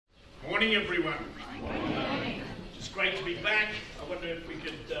Morning, everyone. It's great to be back. I wonder if we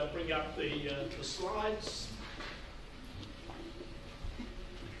could bring up the slides.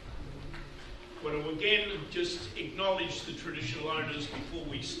 I want to again just acknowledge the traditional owners before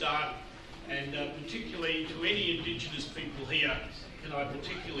we start, and particularly to any Indigenous people here, can I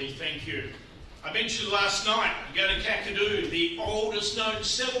particularly thank you. I mentioned last night, you go to Kakadu, the oldest known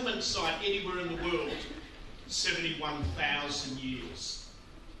settlement site anywhere in the world, 71,000 years.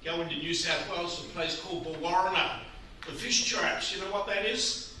 Go into New South Wales, a place called Bawarrina, the fish traps. You know what that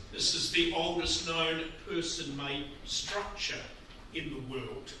is? This is the oldest known person-made structure in the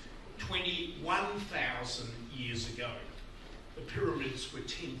world, 21,000 years ago. The pyramids were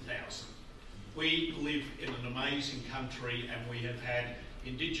 10,000. We live in an amazing country, and we have had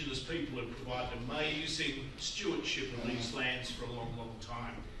Indigenous people who provide amazing stewardship of these lands for a long, long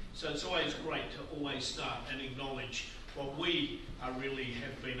time. So it's always great to always start and acknowledge what we really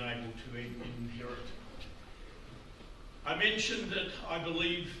have been able to inherit. I mentioned that I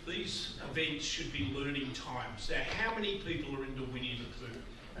believe these events should be learning times. Now, how many people are into Winnie the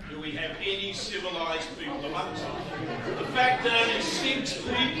Pooh? Do we have any civilised people amongst them? The fact that only 6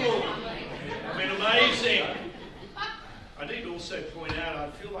 people have been amazing. I need to also point out, I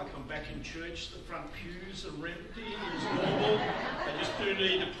feel like I'm back in church. The front pews are empty as normal. I just do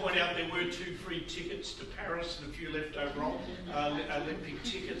need to point out there were 2 free tickets to Paris and a few leftover Olympic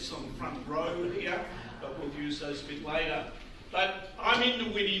tickets on the front row here, but we'll use those a bit later. But I'm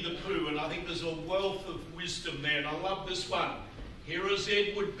into Winnie the Pooh, and I think there's a wealth of wisdom there, and I love this one. Here is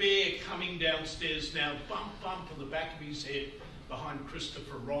Edward Bear coming downstairs now, bump, bump on the back of his head behind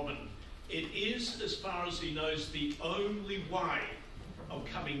Christopher Robin. It is, as far as he knows, the only way of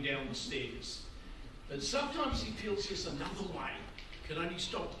coming down the stairs. But sometimes he feels there's another way. Can only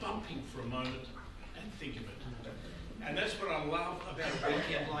stop bumping for a moment and think of it. And that's what I love about a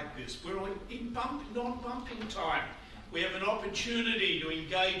weekend like this. We're in non-bumping time. We have an opportunity to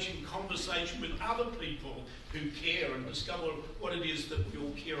engage in conversation with other people who care and discover what it is that we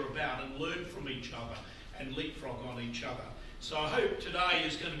all care about and learn from each other and leapfrog on each other. So I hope today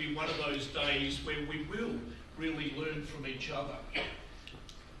is going to be one of those days where we will really learn from each other.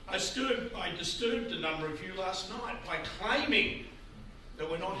 I disturbed a number of you last night by claiming that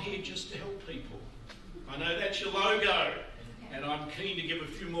we're not here just to help people. I know that's your logo, and I'm keen to give a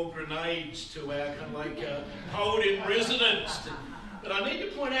few more grenades to our kind of like poet in residence. But I need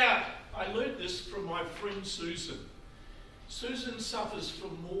to point out, I learned this from my friend Susan. Susan suffers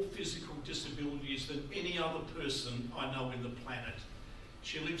from more physical disabilities than any other person I know in the planet.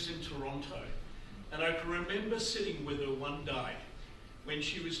 She lives in Toronto. And I can remember sitting with her one day when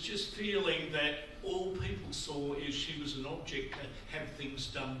she was just feeling that all people saw is she was an object to have things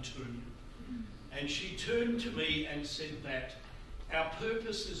done to. And she turned to me and said that our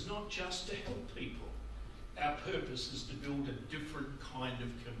purpose is not just to help people. Our purpose is to build a different kind of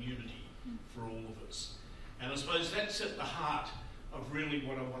community for all of us. And I suppose that's at the heart of really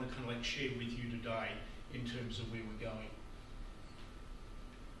what I want to kind of like share with you today in terms of where we're going.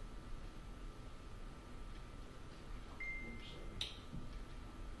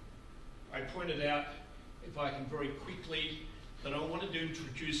 I pointed out, if I can very quickly, that I wanted to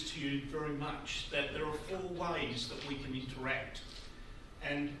introduce to you very much that there are 4 ways that we can interact.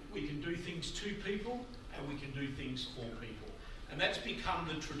 And we can do things to people, and we can do things for people. And that's become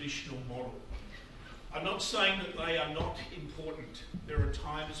the traditional model. I'm not saying that they are not important. There are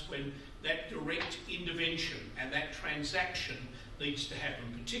times when that direct intervention and that transaction needs to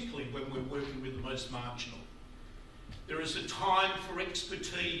happen, particularly when we're working with the most marginal. There is a time for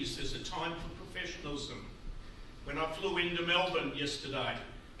expertise. There's a time for professionalism. When I flew into Melbourne yesterday,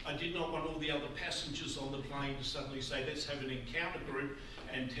 I did not want all the other passengers on the plane to suddenly say, let's have an encounter group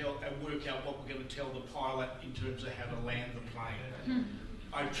and work out what we're going to tell the pilot in terms of how to land the plane.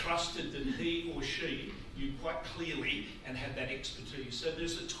 I trusted that he or she knew quite clearly and had that expertise. So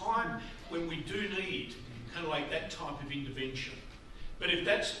there's a time when we do need kind of like that type of intervention. But if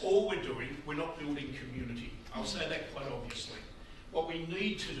that's all we're doing, we're not building community. I'll say that quite obviously. What we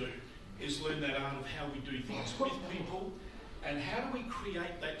need to do is learn that art of how we do things with people and how do we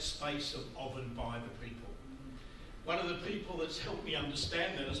create that space of and by the people. One of the people that's helped me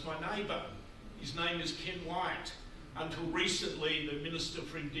understand that is my neighbour. His name is Ken White. Until recently, the Minister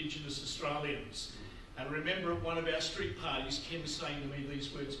for Indigenous Australians. And remember at one of our street parties, Ken saying to me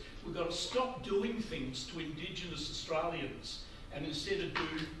these words, we've got to stop doing things to Indigenous Australians and instead of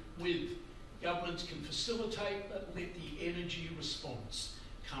do with. Governments can facilitate, but let the energy response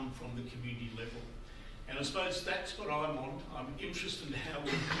come from the community level. And I suppose that's what I'm on. I'm interested in how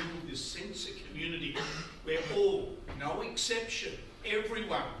we build this sense of community where all, no exception,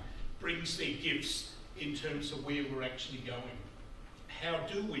 everyone brings their gifts in terms of where we're actually going. How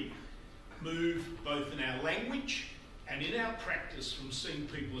do we move both in our language and in our practice from seeing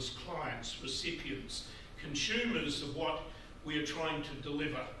people as clients, recipients, consumers of what we are trying to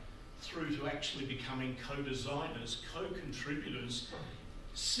deliver through to actually becoming co-designers, co-contributors,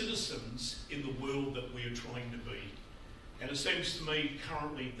 citizens in the world that we are trying to be. And it seems to me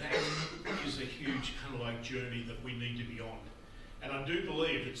currently that is a huge kind of like journey that we need to be on. And I do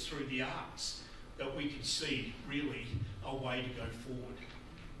believe it's through the arts that we can see really a way to go forward,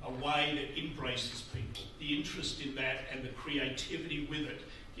 a way that embraces people. The interest in that and the creativity with it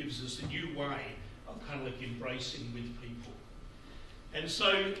gives us a new way of kind of like embracing with people. And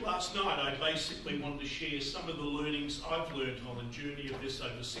so last night I basically wanted to share some of the learnings I've learned on the journey of this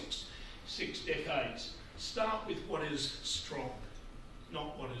over six decades. Start with what is strong,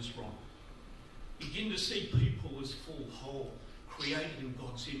 not what is wrong. Begin to see people as full whole, created in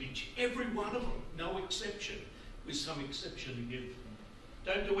God's image. Every one of them, no exception, with some exception to give.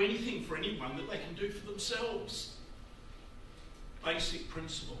 Don't do anything for anyone that they can do for themselves. Basic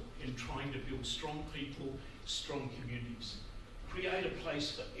principle in trying to build strong people, strong communities. Create a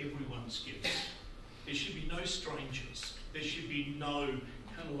place for everyone's gifts. There should be no strangers. There should be no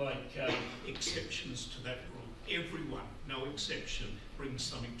kind of like exceptions to that rule. Everyone, no exception, brings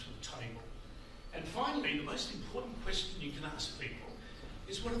something to the table. And finally, the most important question you can ask people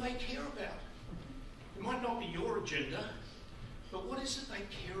is, what do they care about? It might not be your agenda, but what is it they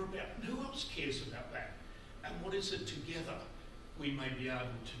care about? And who else cares about that? And what is it together we may be able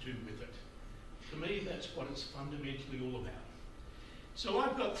to do with it? To me, that's what it's fundamentally all about. So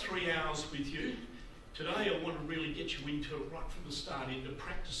I've got 3 hours with you. Today I want to really get you into it right from the start, into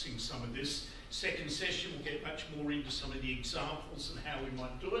practicing some of this. Second session we'll get much more into some of the examples and how we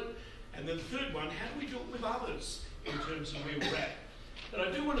might do it. And then the third one, how do we do it with others in terms of where we're at? But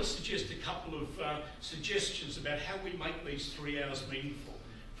I do want to suggest a couple of suggestions about how we make these 3 hours meaningful.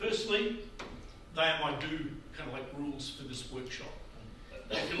 Firstly, they are my kind of like rules for this workshop.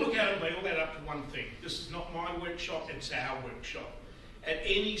 If you look at it, they all add up to one thing. This is not my workshop, it's our workshop. At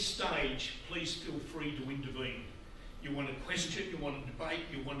any stage, please feel free to intervene. You want to question, you want to debate,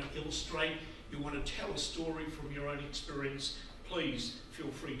 you want to illustrate, you want to tell a story from your own experience, please feel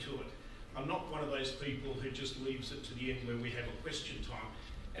free to it. I'm not one of those people who just leaves it to the end where we have a question time.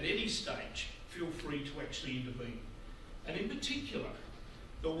 At any stage, feel free to actually intervene. And in particular,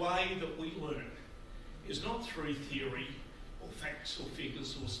 the way that we learn is not through theory or facts or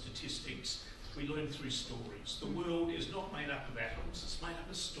figures or statistics. We learn through stories. The world is not made up of atoms, it's made up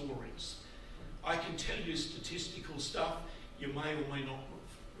of stories. I can tell you statistical stuff you may or may not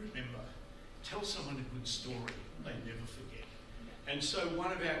remember. Tell someone a good story, they never forget. And so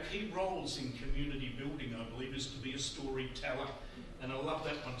one of our key roles in community building, I believe, is to be a storyteller. And I love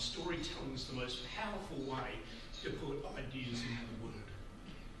that one. Storytelling is the most powerful way to put ideas into the word.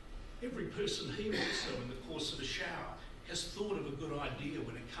 Every person here also in the course of a shower has thought of a good idea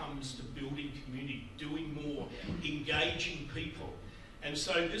when it comes to building community, doing more, engaging people. And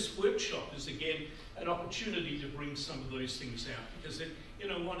so this workshop is again an opportunity to bring some of those things out, because you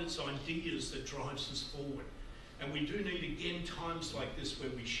know what, it's ideas that drives us forward. And we do need again times like this where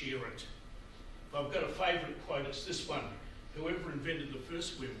we share it. If I've got a favourite quote, it's this one: whoever invented the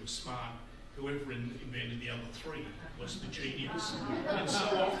first wheel was smart, whoever invented the other three was the genius. And so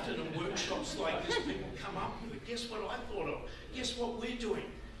often in workshops like this, people come up with it. Guess what I thought of? Guess what we're doing?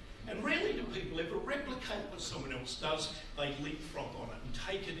 And rarely do people ever replicate what someone else does. They leapfrog on it and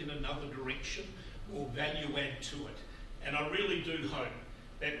take it in another direction or value add to it. And I really do hope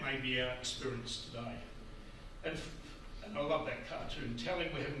that may be our experience today. And I love that cartoon,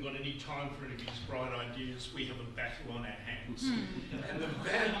 telling we haven't got any time for any of these bright ideas, we have a battle on our hands. And the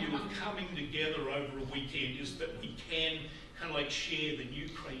value of coming together over a weekend is that we can kind of like share the new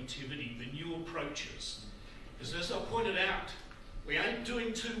creativity, the new approaches. Because as I pointed out, we ain't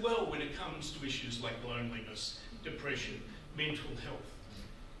doing too well when it comes to issues like loneliness, depression, mental health.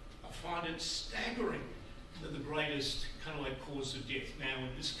 I find it staggering that the greatest kind of like cause of death now in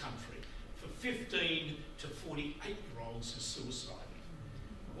this country for 15 to 48-year-olds is suicide.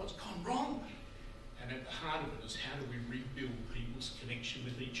 What's gone wrong? And at the heart of it is, how do we rebuild people's connection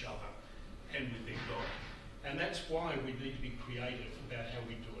with each other and with their God? And that's why we need to be creative about how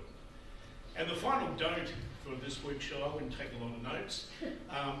we do it. And the final don't for this workshop, I wouldn't take a lot of notes.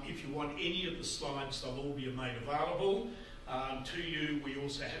 If you want any of the slides, they'll all be made available to you. We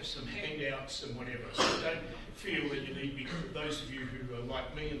also have some handouts and whatever. So don't feel that you need to be, those of you who are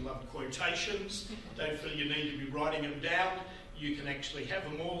like me and love quotations, don't feel you need to be writing them down. You can actually have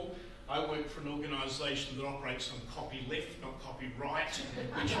them all. I work for an organisation that operates on copyleft, not copyright,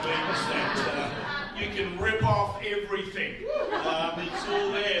 which means that you can rip off everything. It's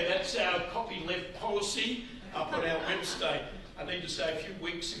all there. That's our copyleft policy up on our website. I need to say, a few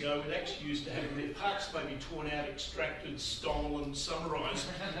weeks ago, it actually used to have their parts maybe torn out, extracted, stolen, summarised,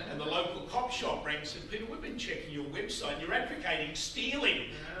 and the local cop shop rang and said, Peter, we've been checking your website, you're advocating stealing.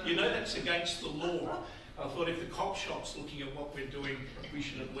 You know that's against the law. I thought if the cop shop's looking at what we're doing, we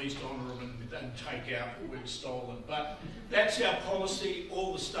should at least honour them and take out the word stolen. But that's our policy,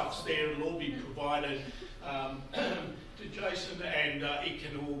 all the stuff's there, it'll all be provided to Jason, and it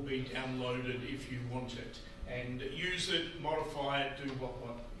can all be downloaded if you want it. And use it, modify it, do what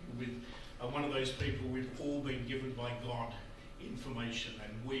with one of those people. We've all been given by God information,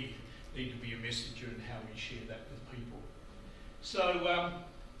 and we need to be a messenger in how we share that with people. So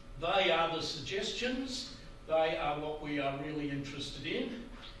they are the suggestions. They are what we are really interested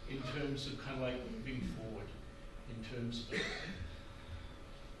in terms of kind of like moving forward, in terms of it.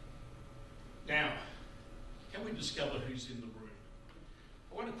 Now, can we discover who's in the room?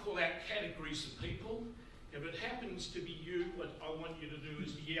 I want to call out categories of people. If it happens to be you, what I want you to do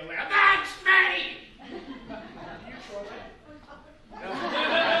is yell out, "That's me!" You try that.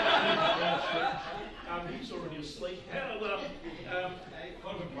 He's already asleep.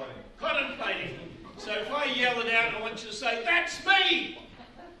 Contemplating. So if I yell it out, I want you to say, "That's me!"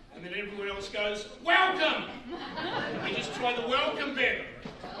 And then everyone else goes, "Welcome!" We just try the welcome better.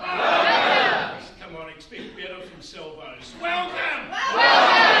 Come on, expect better from Salvos. Welcome!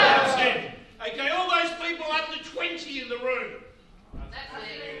 That's it. Okay, all those people under 20 in the room. That's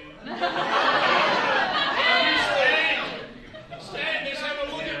it. Stand, let's have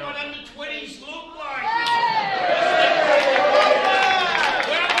a look at what under 20s look like.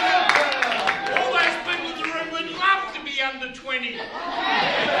 Welcome. All those people in the room would love to be under 20.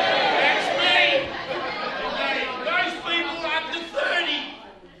 That's me. Okay, those people under 30.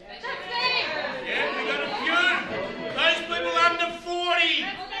 That's me. Yeah, we got a few. Those people under 40.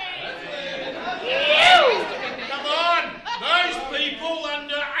 Come on, those people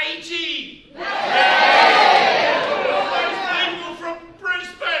under 80. Those people from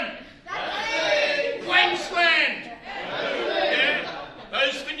Brisbane. Queensland. Yeah.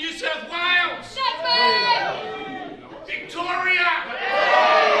 Those from New South Wales. Victoria.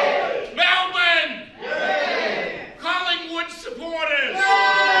 Melbourne. Collingwood supporters.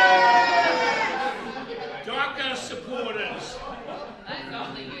 Docker supporters.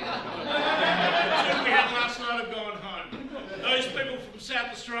 We had last night have gone home. Those people from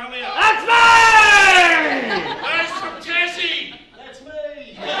South Australia. That's me! Those from Tassie. That's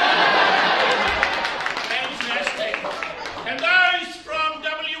me! Fantastic. And those from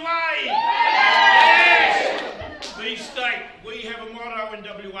WA. Yes! B-State. We have a motto in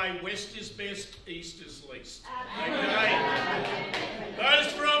WA, West is best, East is least. Okay.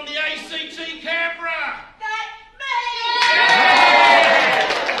 Those from the ACT Canberra.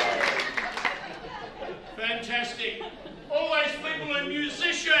 Fantastic. All those people are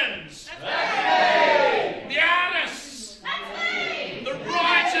musicians. The artists. The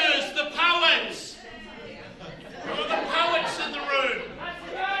writers, the poets. Who are the poets in the room?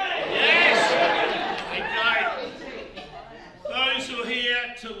 Yes. Okay. Those who are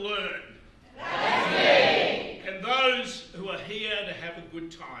here to learn. And those who are here to have a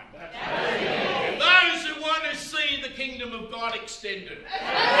good time. And those who want to see the kingdom of God extended.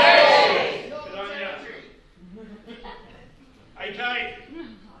 Good on you. Okay,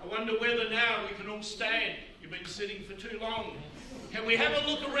 I wonder whether now we can all stand. You've been sitting for too long. Can we have a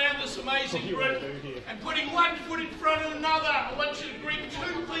look around this amazing group and putting one foot in front of another? I want you to greet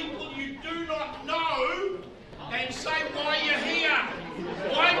two people you do not know and say why you're here.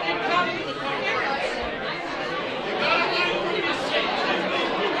 Why did you come to the conference? You've got to move from your seat.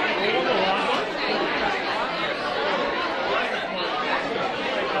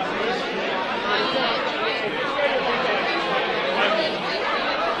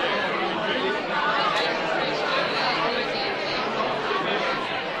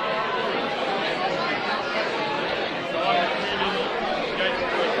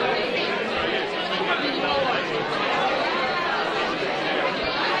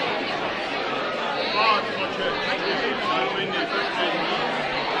 Thank you.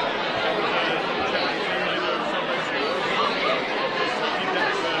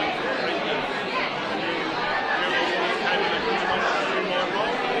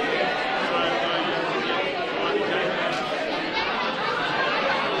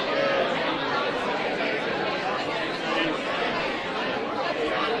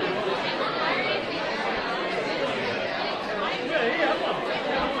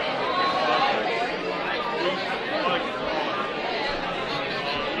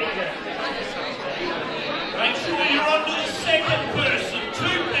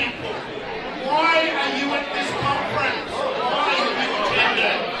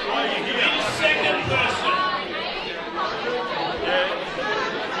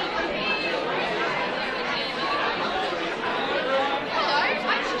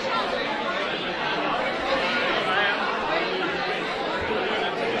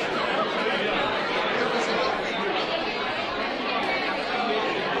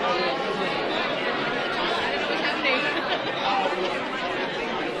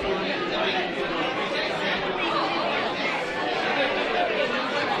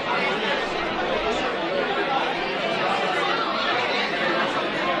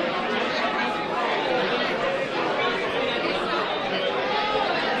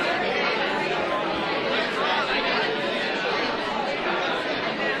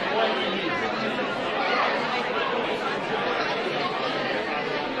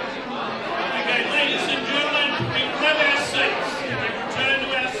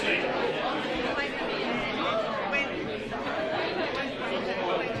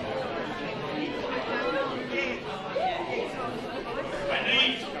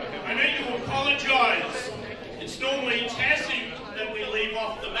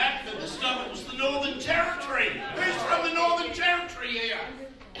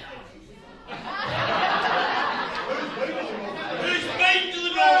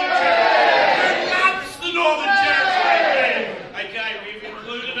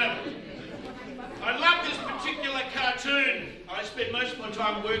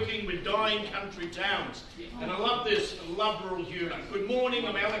 time working with dying country towns. And I love this, I love rural humour. Good morning,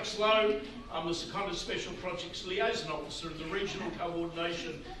 I'm Alex Lowe. I'm the Seconded Special Projects Liaison Officer of the Regional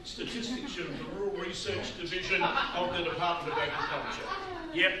Coordination Statistics Unit, the Rural Research Division of the Department of Agriculture.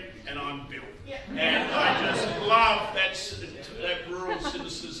 Yep, and I'm Bill. And I just love that rural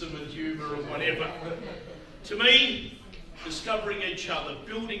cynicism and humour and whatever. To me, discovering each other,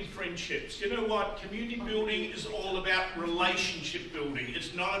 building friendships. You know what? Community building is all about relationship building.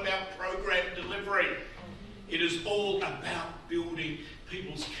 It's not about program delivery. It is all about building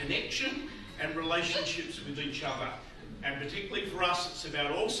people's connection and relationships with each other. And particularly for us, it's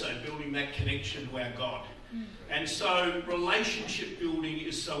about also building that connection to our God. And so relationship building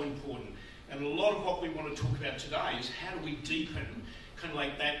is so important. And a lot of what we want to talk about today is how do we deepen kind of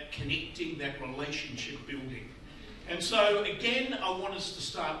like that connecting, that relationship building. And so again, I want us to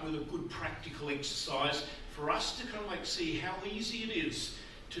start with a good practical exercise for us to kind of like see how easy it is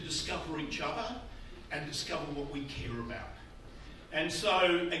to discover each other and discover what we care about. And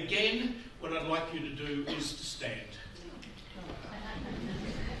so again, what I'd like you to do is to stand.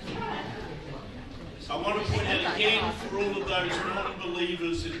 I want to point out again for all of those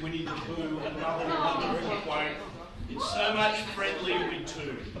non-believers in Winnie the Pooh, another wonderful quote. It's so much friendlier with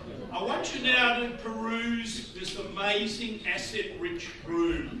two. I want you now to peruse this amazing asset-rich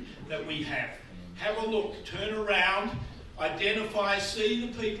room that we have. Have a look, turn around, identify, see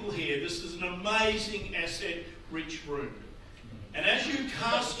the people here. This is an amazing asset-rich room. And as you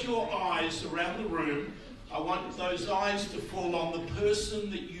cast your eyes around the room, I want those eyes to fall on the person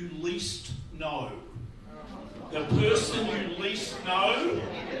that you least know. The person you least know,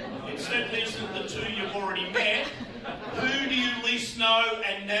 it certainly isn't the two you've already met. Who do you least know?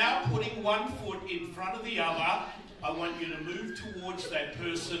 And now, putting one foot in front of the other, I want you to move towards that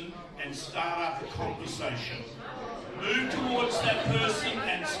person and start up a conversation. Move towards that person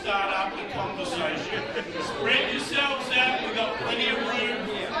and start up a conversation. Spread yourselves out. We've got plenty of room.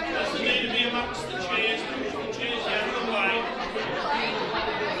 Doesn't need to be amongst the chairs. Push the chairs out of the way.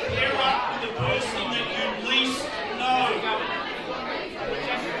 Pair up with the person that you least know.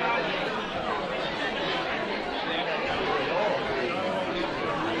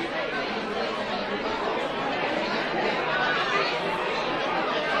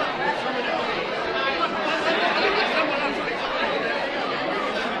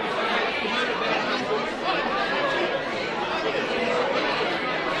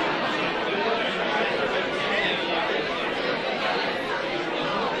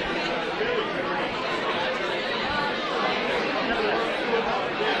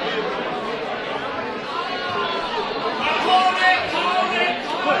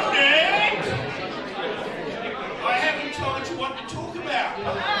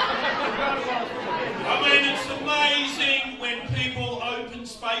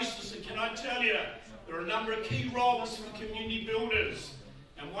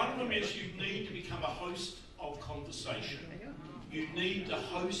 You need to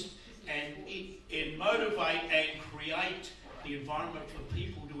host and motivate and create the environment for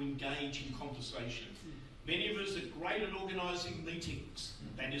people to engage in conversation. Many of us are great at organising meetings.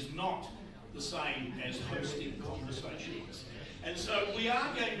 That is not the same as hosting conversations. And so we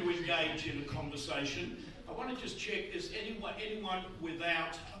are going to engage in a conversation. I want to just check, is anyone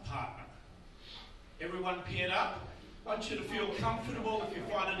without a partner? Everyone paired up? I want you to feel comfortable if you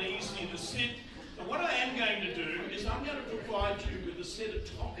find it easy to sit. And what I am going to do is I'm going to provide you with a set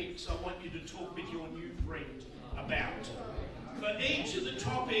of topics I want you to talk with your new friend about. For each of the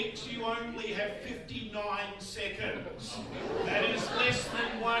topics, you only have 59 seconds. That is less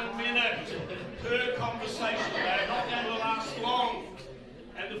than 1 minute per conversation. They're not going to last long.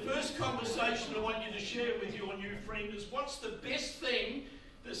 And the first conversation I want you to share with your new friend is what's the best thing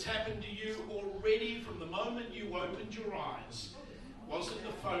that's happened to you already from the moment you opened your eyes? Was it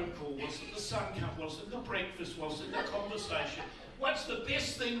the phone call? Was it the sun cup? Was it the breakfast? Was it the conversation? What's the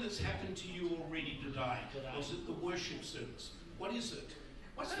best thing that's happened to you already today? Was it the worship service? What is it?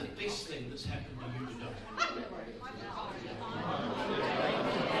 What's the best thing that's happened to you today?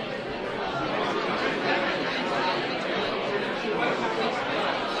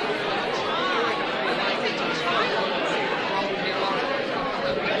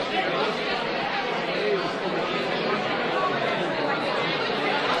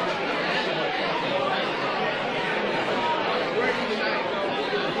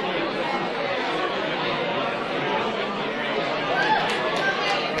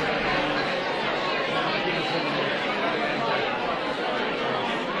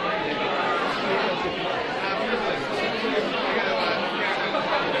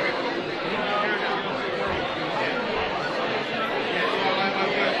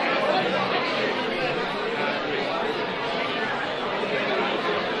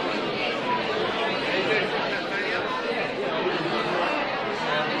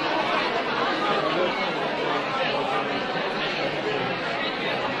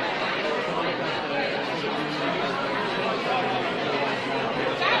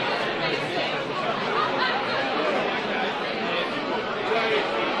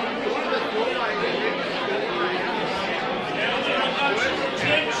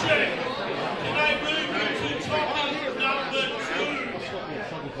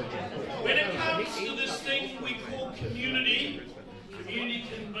 to this thing we call community. Community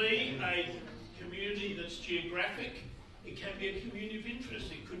can be a community that's geographic. It can be a community of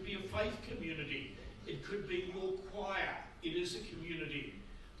interest. It could be a faith community. It could be your choir. It is a community.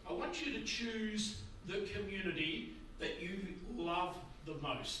 I want you to choose the community that you love the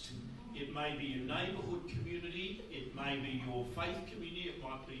most. It may be your neighbourhood community. It may be your faith community. It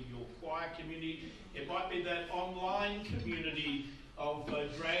might be your choir community. It might be that online community of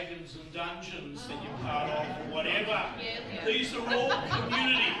Dragons and Dungeons that you're part of, or whatever. These are all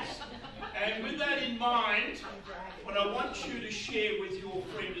communities. And with that in mind, what I want you to share with your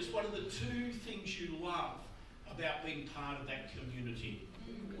friend is what are the two things you love about being part of that community,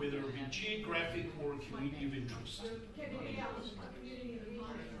 whether it be geographic or a community of interest.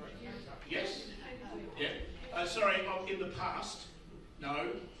 Yes? Yeah. Sorry, in the past?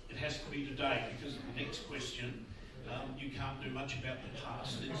 No, it has to be today because of the next question. You can't do much about the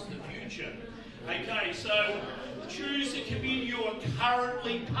past, it's the future. Okay, so choose a community you are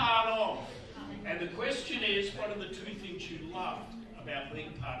currently part of. And the question is, what are the two things you loved about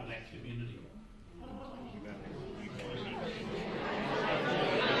being part of that community?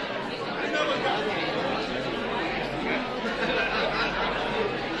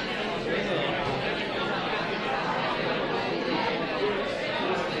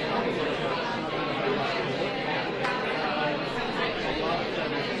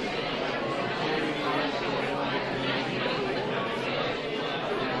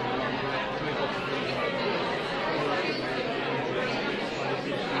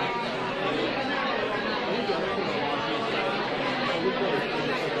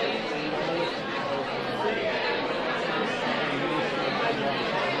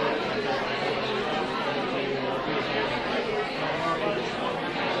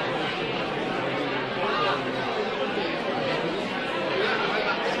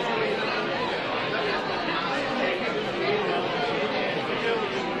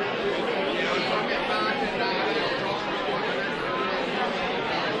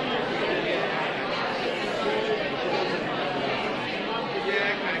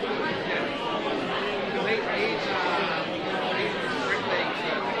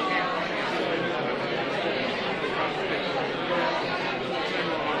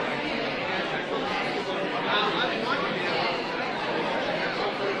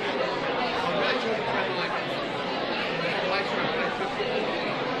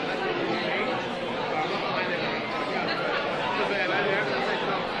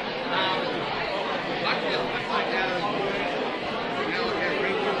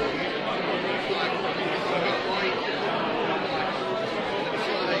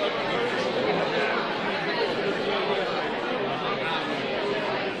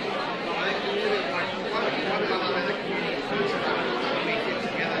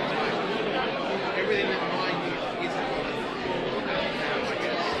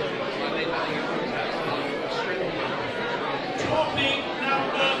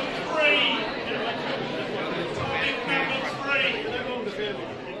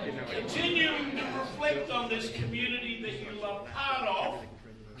 Continuing to reflect on this community that you love part of,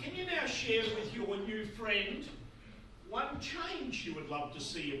 can you now share with your new friend one change you would love to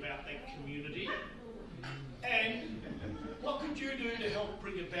see about that community? And what could you do to help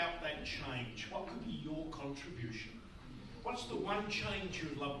bring about that change? What could be your contribution? What's the one change you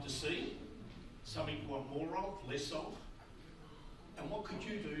would love to see? Something you want more of, less of? And what could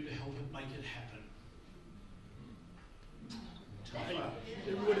you do to help it make it happen?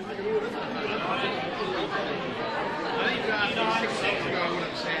 Everybody think of it. I think 6 months ago I would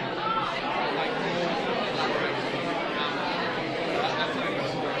have said,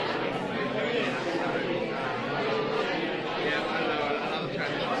 yeah, I know, another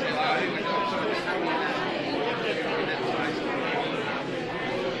track. I think we're not sort of stuck in that space.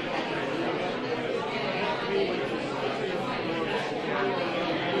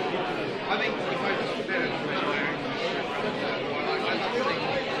 I think if I just put that in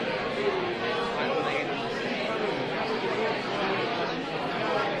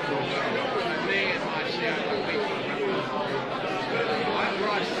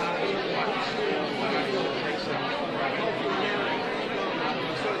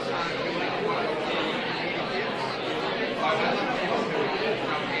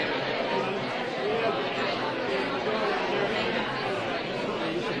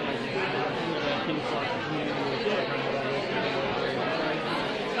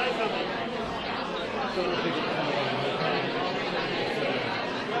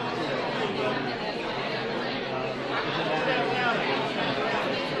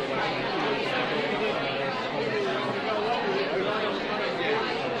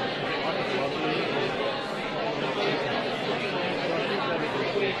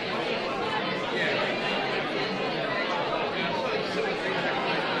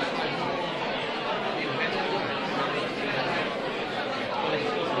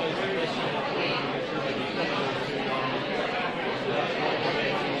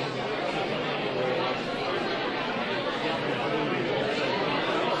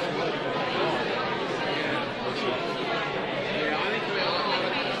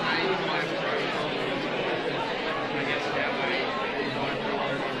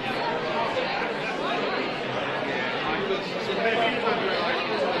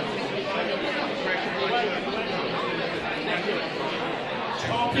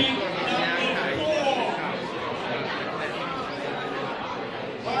Topic number 4.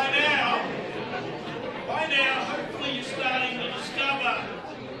 By now, hopefully you're starting to discover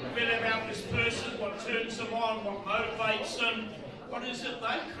a bit about this person, what turns them on, what motivates them, what is it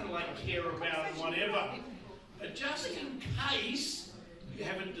they kind of like care about and whatever. But just in case you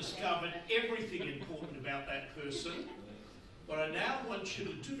haven't discovered everything important about that person, what I now want you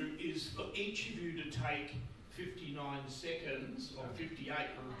to do is for each of you to take 59 seconds, or 58,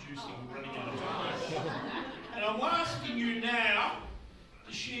 we're reducing, running out of time. And I'm asking you now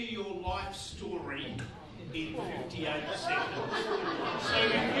to share your life story in 58 seconds. So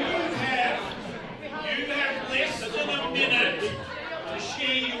if you have less than a minute to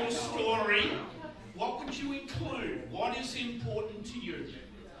share your story, what would you include? What is important to you?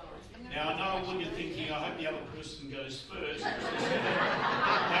 Now, I know what you're thinking, I hope the other person goes first. Now,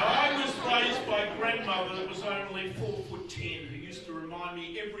 I was raised by a grandmother that was only 4'10", who used to remind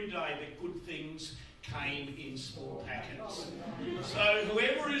me every day that good things came in small packets. So,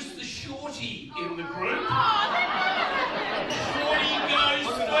 whoever is the shorty in the group, shorty goes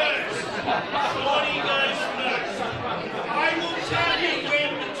first. Shorty goes first. I will tell you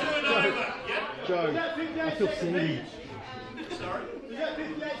when to turn over. Yep. Joe, I feel silly. Sorry? Is that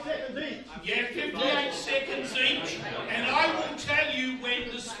 58 seconds each? Yeah, 58 seconds each, and I will tell you when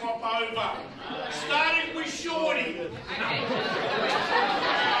to swap over. Starting with Shorty.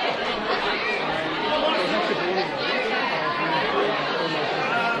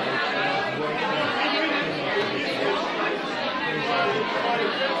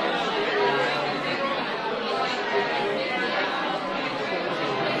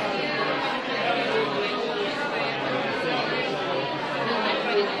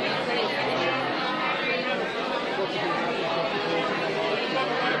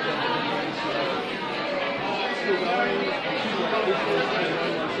 Still going.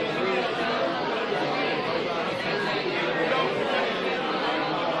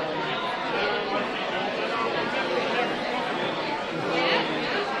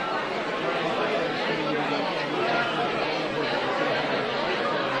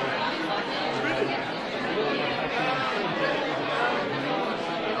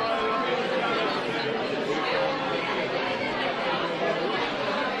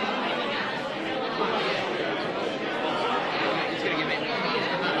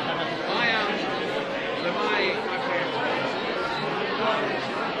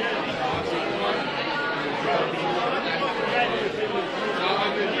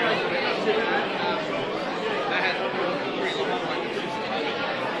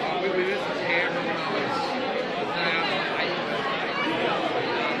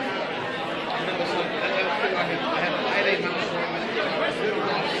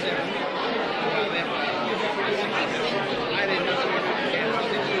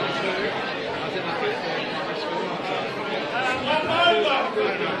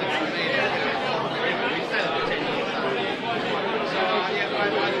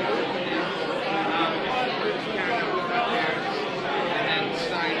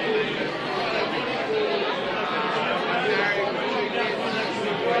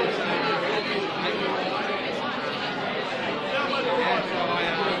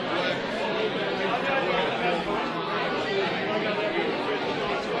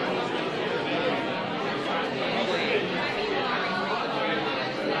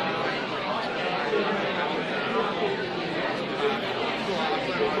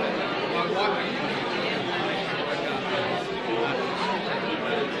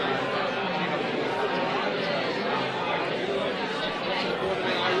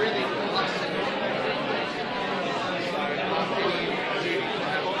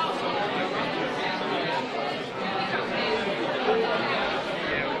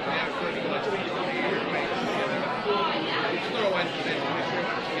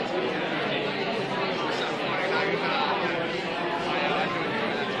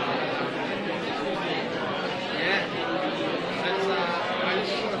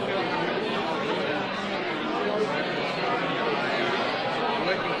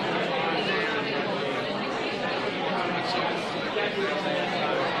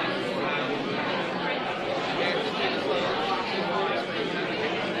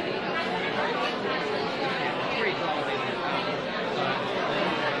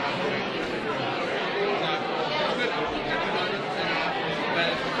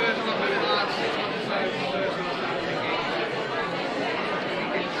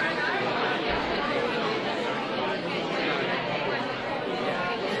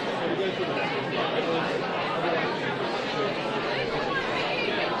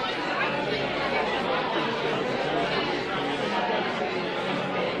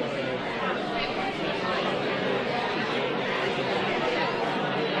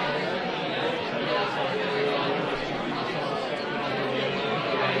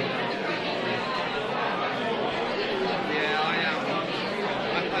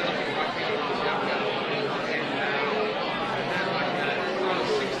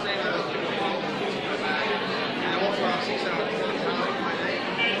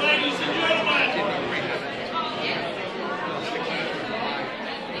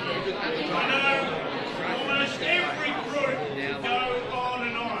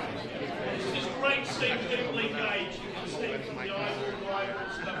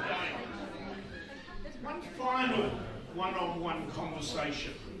 one final one-on-one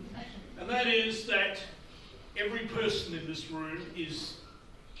conversation, and that is that every person in this room is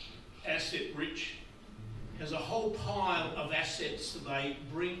asset-rich, has a whole pile of assets that they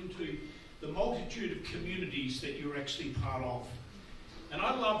bring to the multitude of communities that you're actually part of. And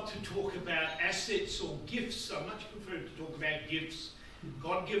I love to talk about assets or gifts. I much prefer to talk about gifts,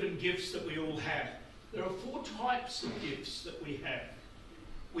 God-given gifts that we all have. There are 4 types of gifts that we have.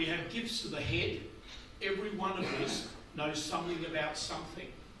 We have gifts of the head. Every one of us knows something about something.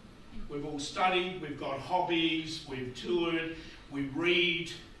 We've all studied, we've got hobbies, we've toured, we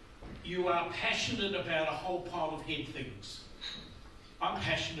read. You are passionate about a whole pile of head things. I'm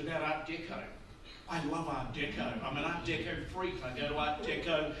passionate about Art Deco. I love Art Deco. I'm an Art Deco freak. I go to Art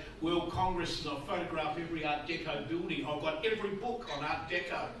Deco World Congresses. I photograph every Art Deco building. I've got every book on Art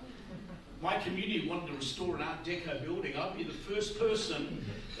Deco. My community wanted to restore an Art Deco building. I'd be the first person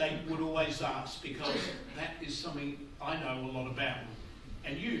they would always ask, because that is something I know a lot about.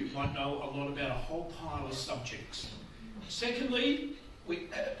 And you might know a lot about a whole pile of subjects. Secondly, we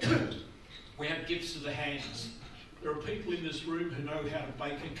have gifts of the hands. There are people in this room who know how to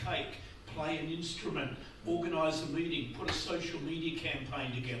bake a cake, play an instrument, organise a meeting, put a social media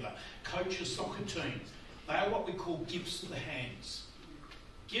campaign together, coach a soccer team. They are what we call gifts of the hands.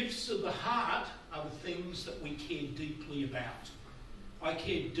 Gifts of the heart are the things that we care deeply about. I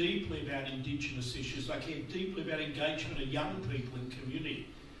care deeply about Indigenous issues. I care deeply about engagement of young people in community.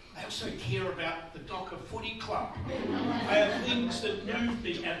 I also care about the Docker Footy Club. They are things that move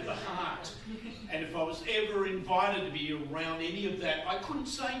me at the heart. And if I was ever invited to be around any of that, I couldn't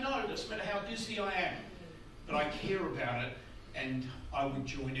say no, doesn't matter how busy I am. But I care about it, and I would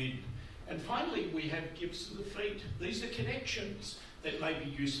join in. And finally, we have gifts of the feet. These are connections that may be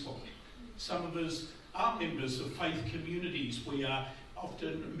useful. Some of us are members of faith communities. We are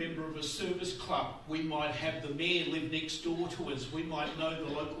often a member of a service club. We might have the mayor live next door to us. We might know the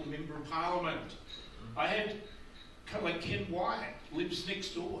local member of parliament. I had kind of like Ken Wyatt lives next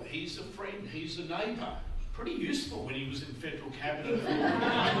door. He's a friend. He's a neighbour. Pretty useful when he was in federal cabinet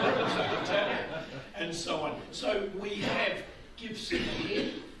and so on. So we have gifts in the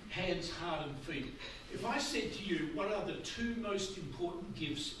head, hands, heart and feet. If I said to you, what are the 2 most important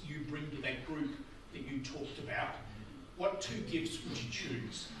gifts you bring to that group that you talked about, what 2 gifts would you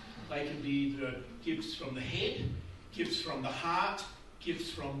choose? They can be either gifts from the head, gifts from the heart, gifts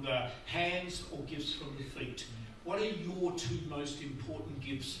from the hands, or gifts from the feet. What are your 2 most important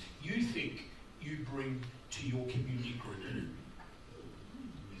gifts you think you bring to your community group?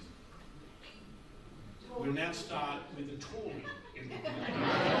 We'll now start with the tall in the group.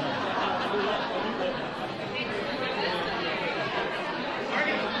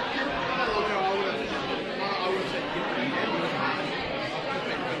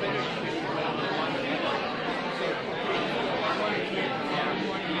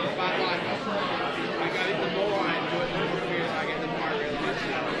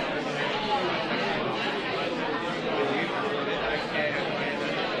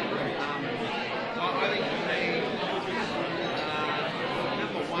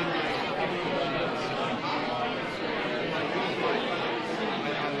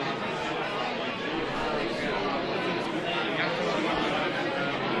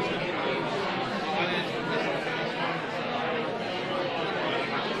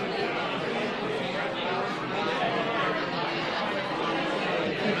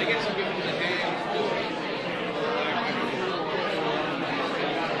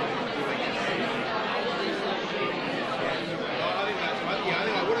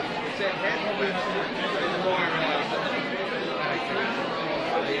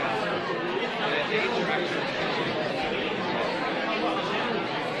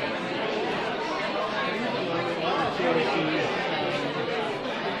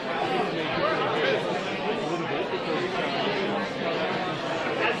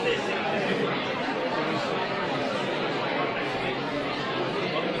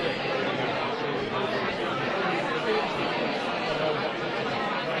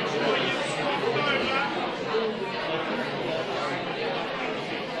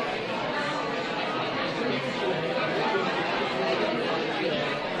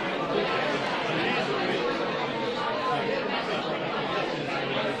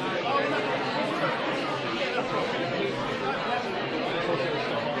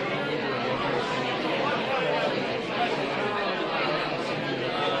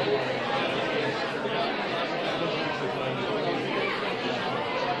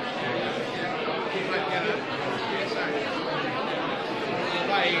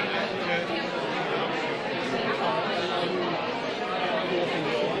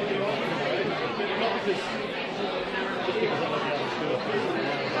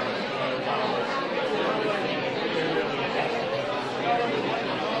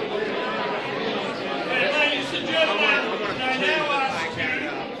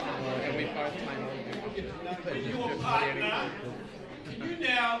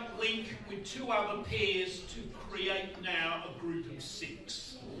 link with 2 other pairs to create now a group of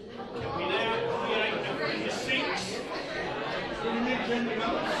 6. Can we now create a group of 6?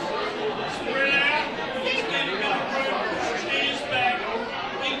 Spread out. Let's get a bit of room. Chairs back.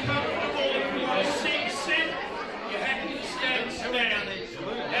 Be comfortable. If you want to sit, sit. You're happy to stand, stand.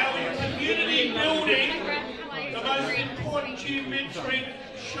 Now in community building, the most important geometric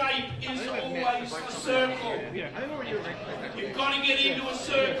shape is always the circle. You've got to get into a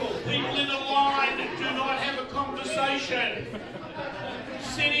circle. People in a line do not have a conversation.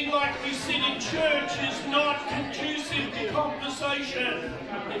 Sitting like we sit in church is not conducive to conversation.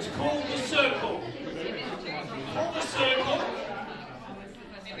 It's called the circle. Called the circle.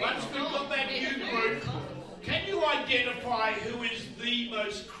 Once we've got that new group, can you identify who is the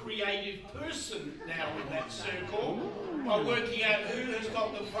most creative person now in that circle by working out who has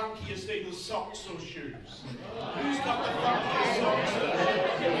got the funkiest either socks or shoes? Who's got the funkiest socks?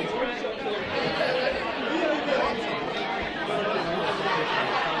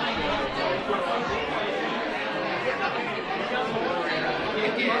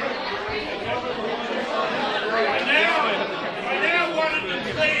 I now want to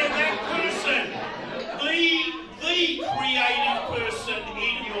declare that person the creative person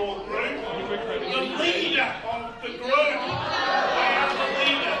in your group, the leader of the group. They are the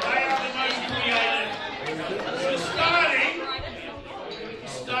leader. They are the most creative. So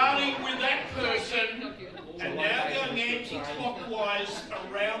starting with that person, and now going anti-clockwise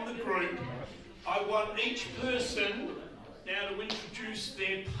around the group, I want each person now to introduce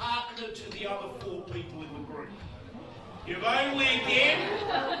their partner to the other 4 people in the group. You've only again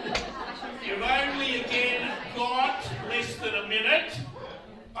got less than a minute.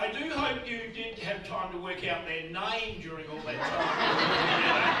 I do hope you did have time to work out their name during all that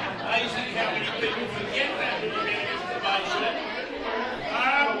time. Amazing how many people forget that little bit of information.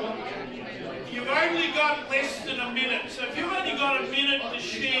 You've only got less than a minute. So if you've only got a minute to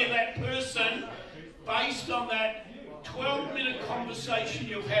share that person based on that 12-minute conversation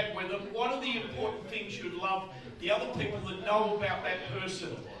you've had with them, what are the important things you'd love the other people that know about that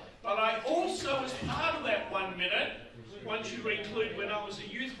person? But I also, as part of that 1 minute, once you include, when I was a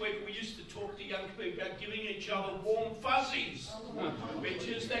youth worker, we used to talk to young people about giving each other warm fuzzies, which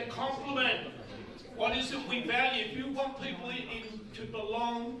is that compliment. What is it we value? If you want people to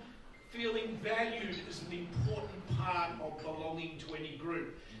belong, feeling valued is an important part of belonging to any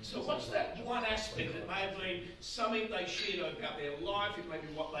group. So what's that one aspect that may have been something they shared about their life? It may be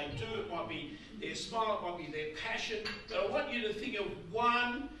what they do, it might be their smile, it might be their passion. But I want you to think of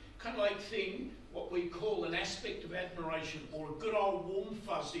one kind of like thing, what we call an aspect of admiration or a good old warm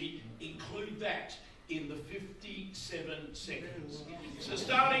fuzzy. Include that in the 57 seconds. So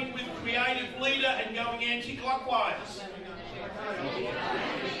starting with creative leader and going anti-clockwise.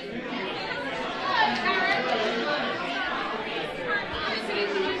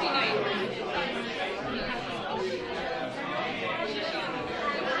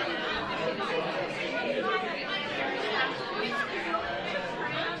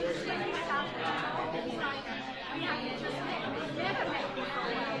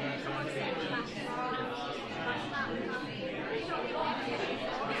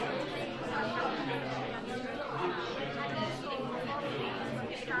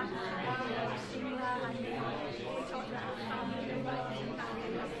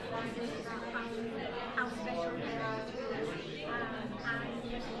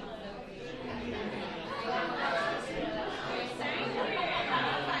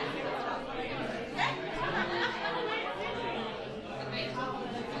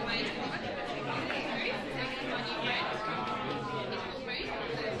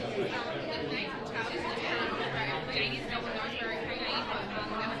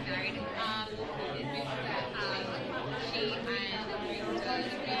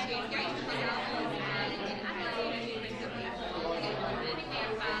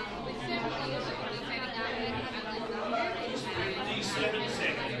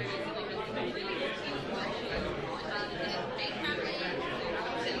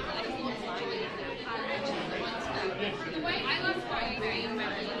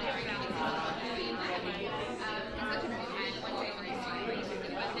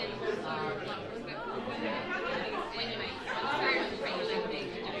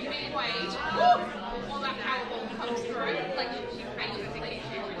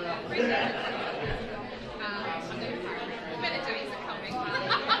 Better days are coming.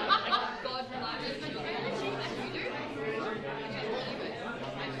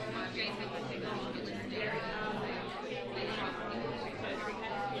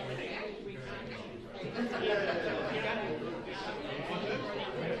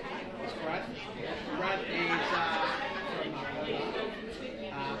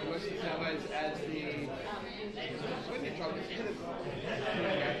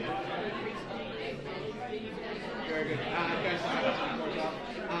 Very good. Guys,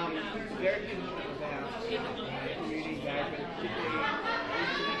 very passionate about community engagement, particularly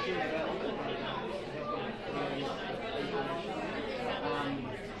international development.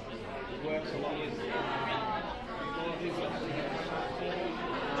 Works along with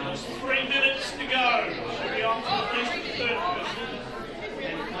Just 3 minutes to go. Should be on to at least the third person.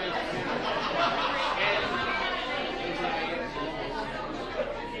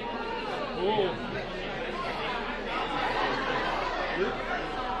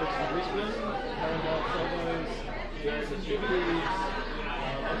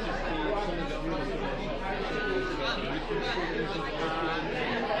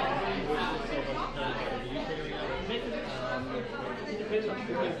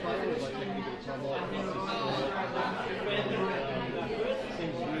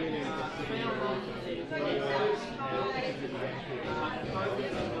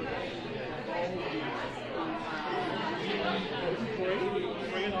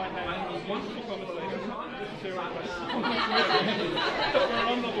 Wonderful conversation. We're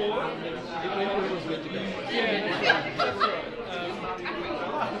on the board. Yeah, that's right.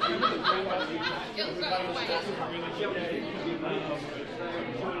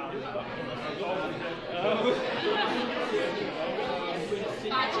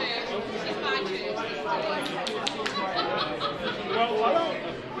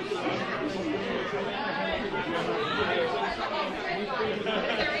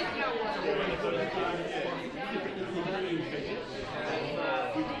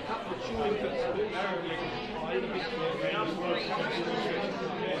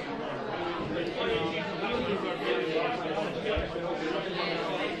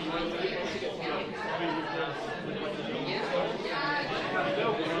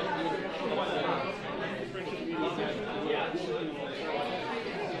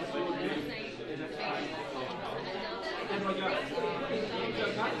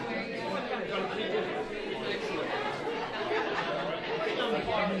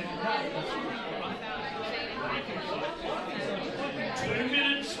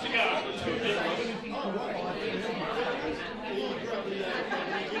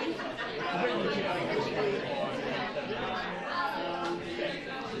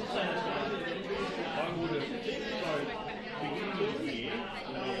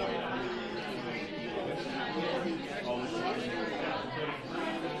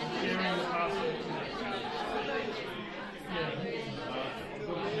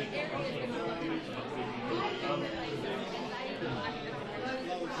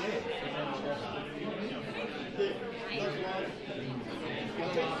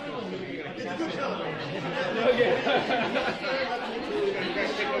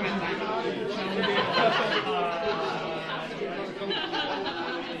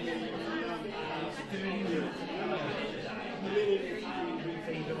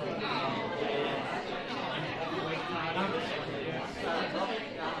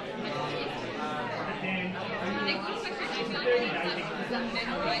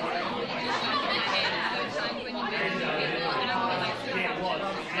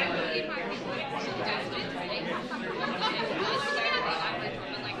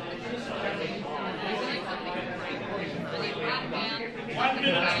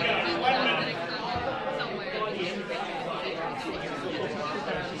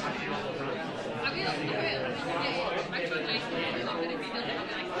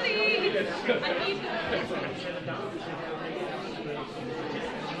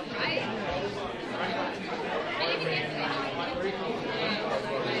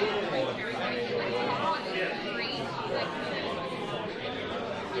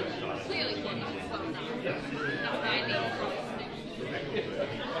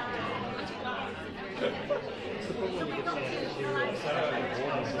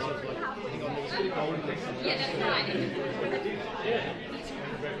 Yeah, that's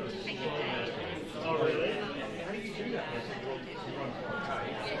right. Oh, really?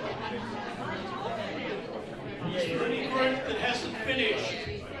 Is there any group that hasn't finished?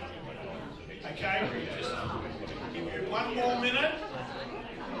 Okay, just give you 1 more minute.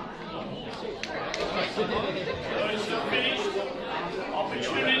 Those that finished,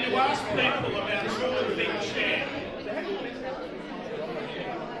 opportunity to ask people about the big chair.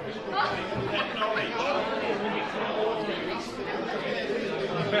 That knowledge.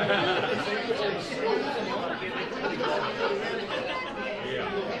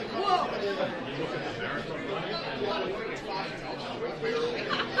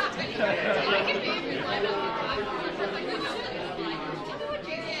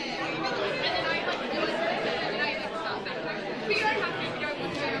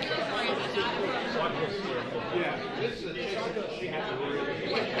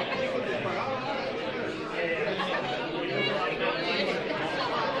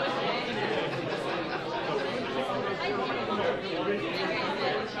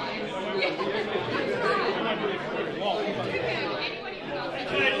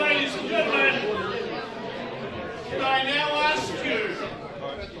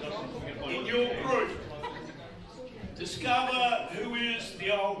 discover who is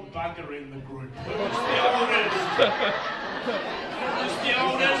the old bugger in the group. Who's the oldest? Who's the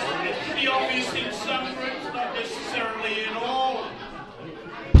oldest? It's pretty obvious in some groups, not necessarily in all.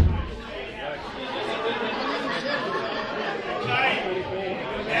 Okay.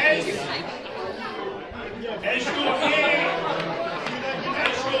 As your hair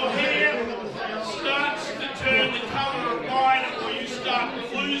starts to turn the colour of wine or you start to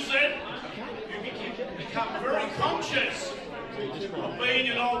lose it, you become very conscious of being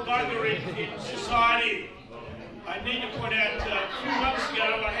an old bugger in society. I need to point out a few months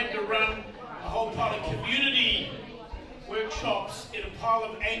ago I had to run a whole pile of community workshops in a pile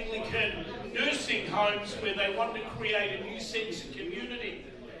of Anglican nursing homes where they wanted to create a new sense of community.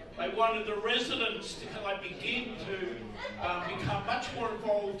 They wanted the residents to kind of begin to become much more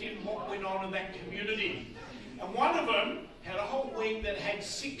involved in what went on in that community. And one of them had a whole wing that had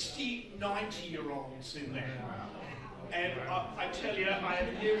 60 90-year-olds in there. And I tell you, I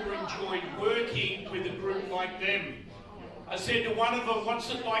have never enjoyed working with a group like them. I said to one of them, what's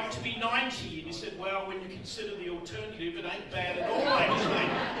it like to be 90? And he said, well, when you consider the alternative, it ain't bad at all, actually.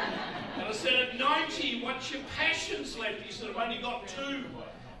 And I said, at 90, what's your passions left? He said, I've only got 2,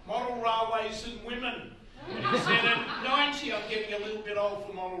 model railways and women. And he said, at 90, I'm getting a little bit old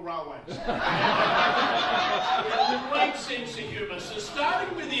for model railways. With a great sense of humour. So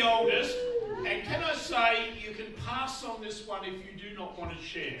starting with the oldest, and can I say, you can pass on this one if you do not want to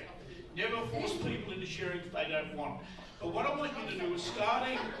share. Never force people into sharing if they don't want. But what I want you to do is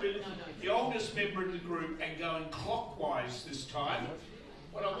starting with the oldest member of the group and going clockwise this time.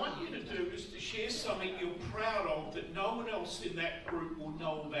 What I want you to do is to share something you're proud of that no one else in that group will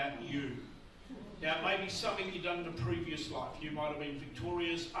know about you. Now, it may be something you've done in a previous life. You might have been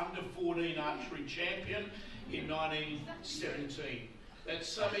Victoria's under-14 archery champion in 1917. That's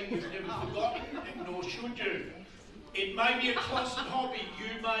something you've never forgotten, nor should you. It may be a closet hobby.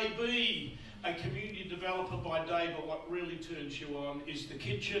 You may be a community developer by day, but what really turns you on is the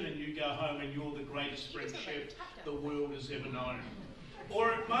kitchen, and you go home and you're the greatest French chef the world has ever known.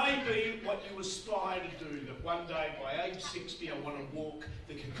 Or it may be what you aspire to do, that one day by age 60 I want to walk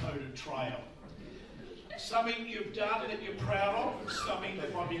the Kokoda Trail. Something you've done that you're proud of, something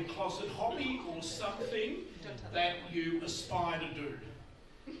that might be a closet hobby, or something that you aspire to do.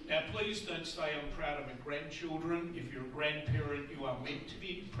 Now please don't say I'm proud of my grandchildren. If you're a grandparent, you are meant to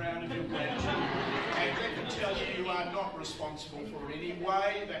be proud of your grandchildren. And I can tell you, you are not responsible for it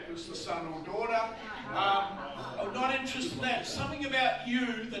anyway. That was the son or daughter. I'm not interested in that. Something about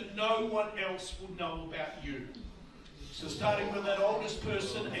you that no one else would know about you. So starting with that oldest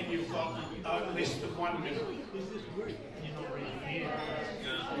person, and you've got less than 1 minute.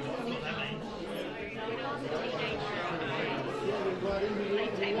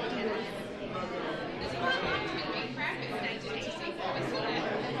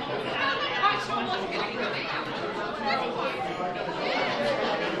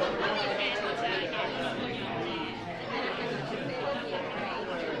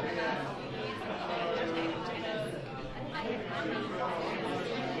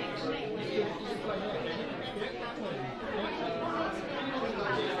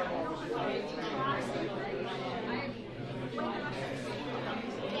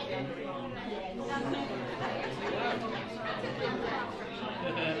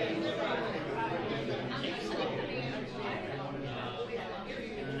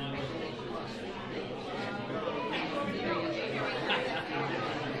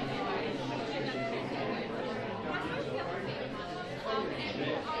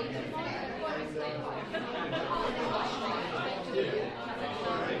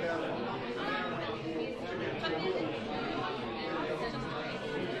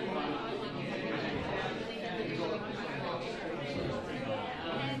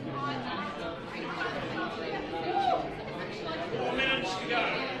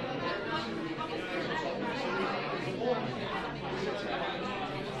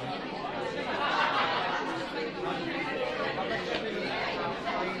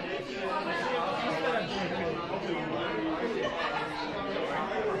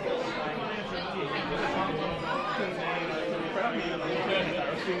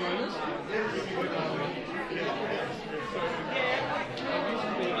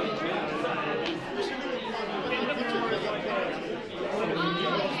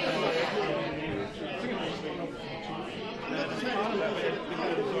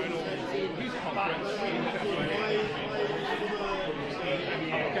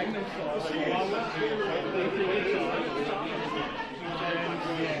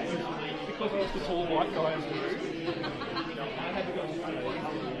 Because I was the tall white guy in the group, I had to go on stage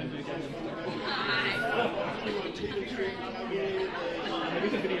and do It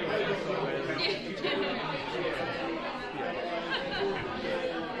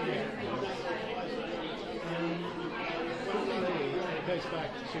goes back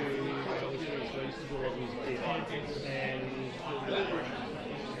to I used to do a lot of music theatre, and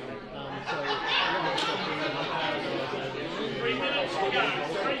so a lot of stuff in 3 minutes to go.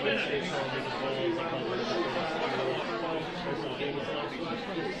 3 minutes.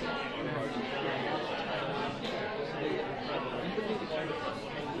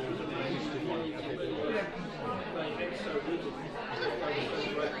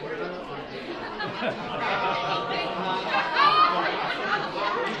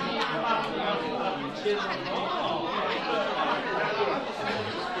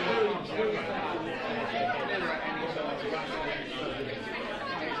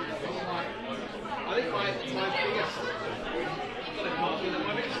 I think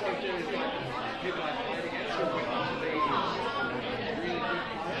my biggest one to do is like people I played against who went on to be really good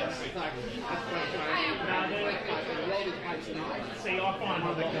players. Like, that's what I'm trying to do. Like, the world is played tonight. See, I find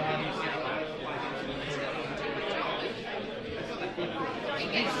other guys.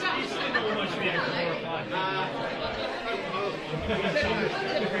 It's almost better than 4 or 5.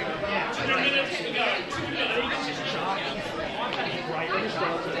 2 minutes to go. 2 minutes.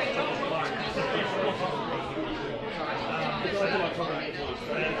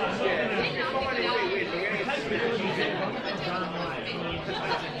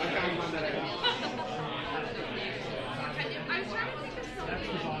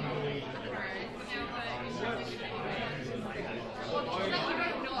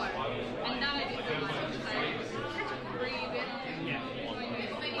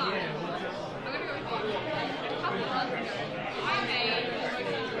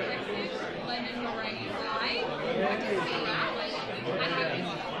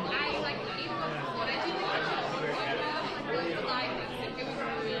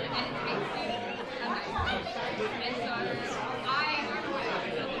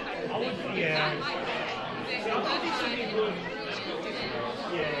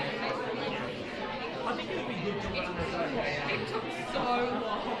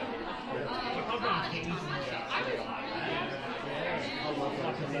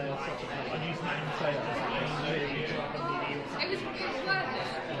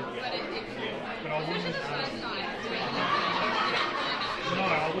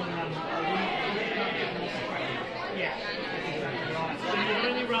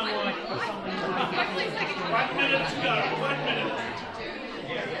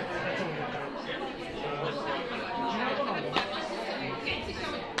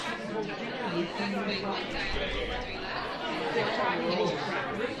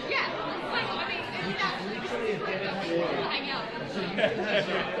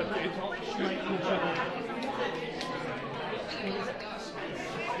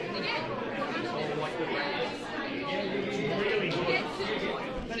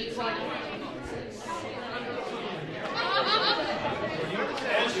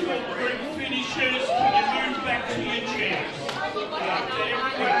 As your group finishes, can you move back to your chairs? After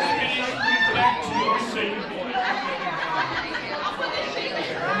everyone's finished, move back to your seat.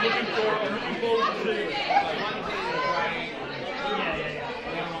 I'm looking forward to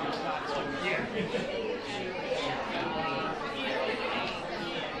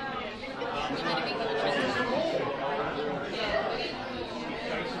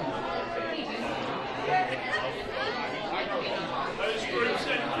those groups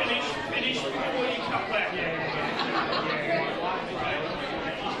that finish before you come back.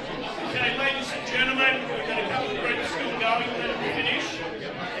 Okay, ladies and gentlemen, we've got a couple of groups still going. Let them finish.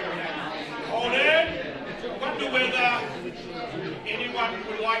 Hold it. Wonder whether anyone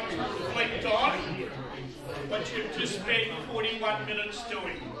would like to reflect on what you've just spent 41 minutes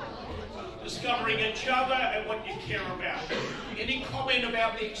doing. Discovering each other and what you care about. Any comment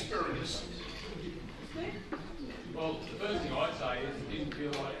about the experience? Well, the first thing I'd say is it didn't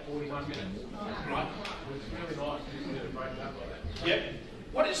feel like 41 minutes. Right. It was really nice to do a break up like that. Yep.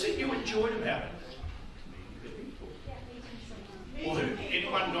 What is it you enjoyed about it? Or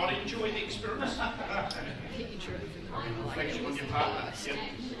anyone not enjoy the experience? Reflection on your partner. Yep. Seeing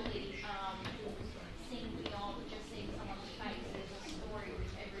beyond just seeing someone's face, there's a story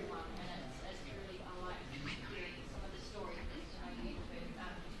with everyone, and it's really, I like hearing some of the stories that you know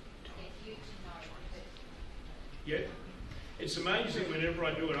get you to know the person. Yeah. It's amazing whenever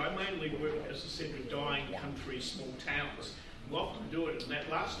I do it. I mainly work, as I said, with dying countries, small towns. We often do it in that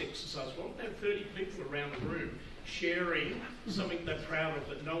last exercise. We'll often have 30 people around the room sharing something they're proud of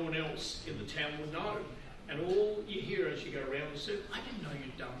that no one else in the town will know. And all you hear as you go around is, I didn't know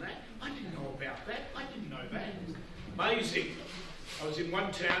you'd done that. I didn't know about that. I didn't know that. Amazing. I was in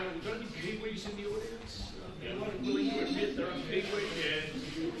one town, we've got any Kiwis in the audience? Anyone willing to admit they're a Kiwi?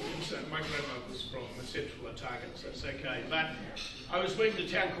 Yeah. So my grandmother was from the Central Otago, so that's okay. But I was working in a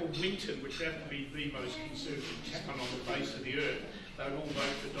town called Winton, which happened to be the most conservative town on the face of the earth. They would all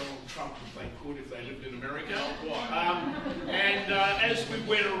vote for Donald Trump if they could, if they lived in America. As we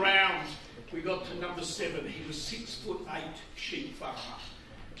went around, we got to number 7. He was 6'8" sheep farmer.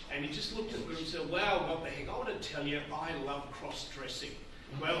 And he just looked at me and said, wow, what the heck? I want to tell you, I love cross-dressing.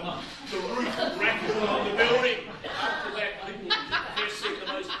 Well, the roof rattled on the building. After that, people were confessing the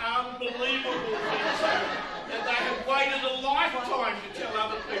most unbelievable things. And they have waited a lifetime to tell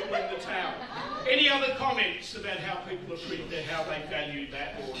other people in the town. Any other comments about how people are treated, how they value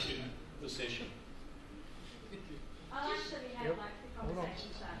that or in the session? I like that we have like the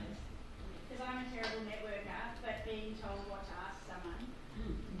conversation starters. Because I'm a terrible networker, but being told what to ask someone.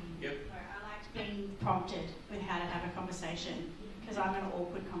 Yep. So I like being prompted with how to have a conversation. Because I'm an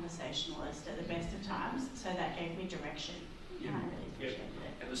awkward conversationalist at the best of times, so that gave me direction. And I really appreciated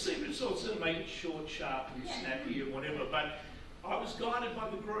it. And the secret sauce is make it short, sharp, and snappy, and whatever. But I was guided by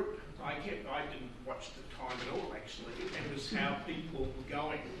the group. I didn't watch the time at all, actually. It was how people were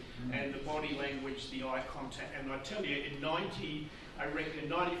going, and the body language, the eye contact. And I tell you, I reckon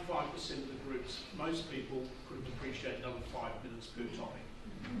 95% of the groups, most people could have appreciated another 5 minutes per topic.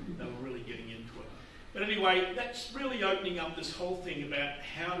 They were really getting into it. But anyway, that's really opening up this whole thing about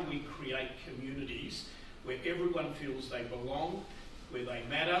how do we create communities where everyone feels they belong, where they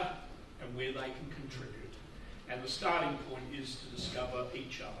matter, and where they can contribute. And the starting point is to discover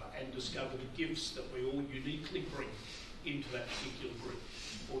each other and discover the gifts that we all uniquely bring into that particular group.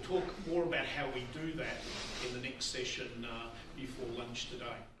 We'll talk more about how we do that in the next session before lunch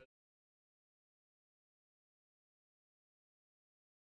today.